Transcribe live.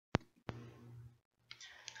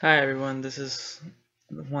Hi everyone, this is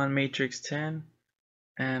One Matrix 10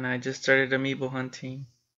 and I just started amiibo hunting.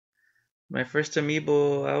 My first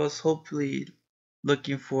amiibo, I was hopefully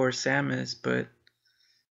looking for Samus, but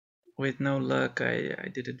with no luck I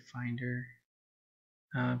didn't find her.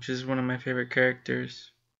 She's one of my favorite characters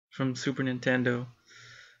from Super Nintendo.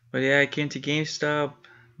 But yeah, I came to GameStop,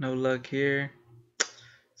 no luck here.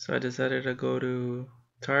 So I decided to go to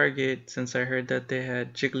Target since I heard that they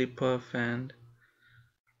had Jigglypuff and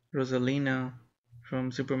Rosalina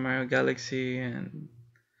from Super Mario Galaxy, and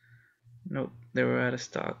nope, they were out of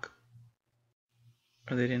stock,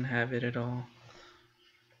 or they didn't have it at all.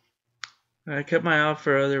 I kept my eye out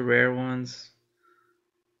for other rare ones,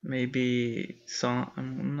 maybe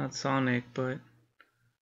not Sonic, but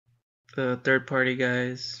the third-party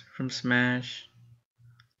guys from Smash,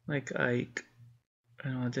 like Ike.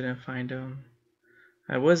 I didn't find them.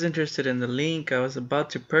 I was interested in the Link. I was about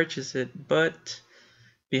to purchase it, but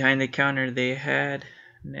behind the counter they had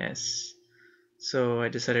Ness. So I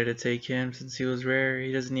decided to take him since he was rare.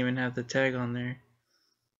 He doesn't even have the tag on there.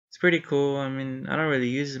 It's pretty cool. I mean, I don't really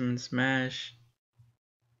use him in Smash,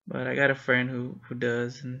 but I got a friend who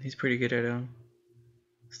does, and he's pretty good at him.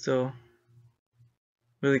 Still,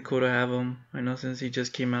 really cool to have him. I know since he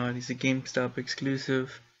just came out, he's a GameStop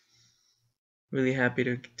exclusive. Really happy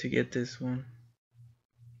to get this one.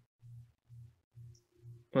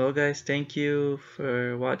 Well, guys, thank you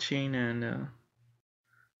for watching, and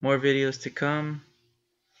more videos to come.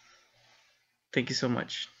 Thank you so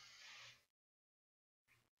much.